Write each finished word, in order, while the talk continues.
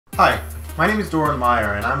Hi, my name is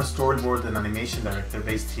Майера and I'm a storyboard and animation director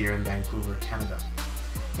based here in Vancouver, Canada.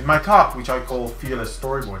 In my talk, which I call Fearless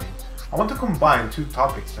Storyboarding, I want to combine two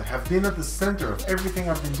topics that have been at the center of everything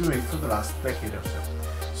I've been doing for the last decade or so: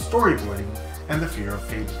 storyboarding and the fear of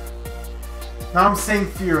failure. Now I'm saying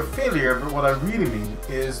fear of failure, but what I really mean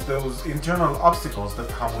is those internal obstacles that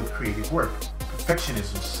come with creative work.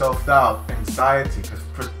 Perfectionism, self-doubt, anxiety,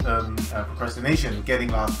 procrastination, getting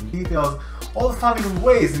lost in details, all the fun little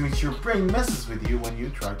ways in which your brain messes with you when you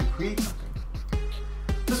try to create something.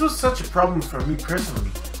 This was such a problem for me personally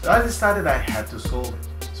that I decided I had to solve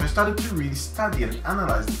it. So I started to really study and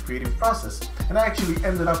analyze the creative process, and I actually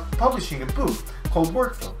ended up publishing a book called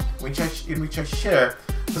Workflow, in which I share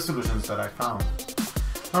the solutions that I found.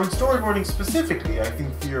 Now in storyboarding specifically, I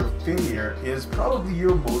think fear of failure is probably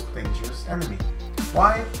your most dangerous enemy.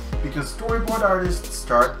 Why? Because storyboard artists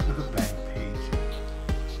start with a blank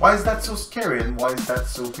page. Why is that so scary and why is that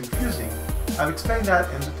so confusing? I'll explain that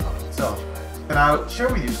in the talk itself. And I'll share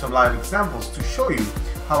with you some live examples to show you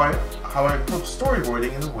how I approach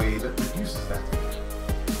storyboarding in a way that reduces that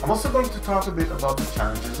fear. I'm also going to talk a bit about the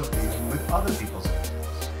challenges of dealing with other people's ideas.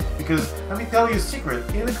 Because let me tell you a secret,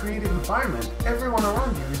 in a creative environment, everyone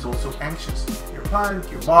around you is also anxious. Your client,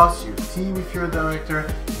 your boss, your team if you're a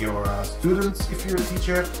director, your students if you're a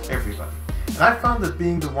teacher, everybody. And I found that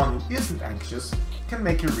being the one who isn't anxious can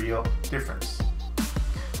make a real difference.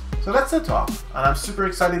 So that's the talk, and I'm super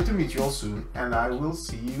excited to meet you all soon, and I will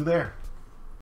see you there.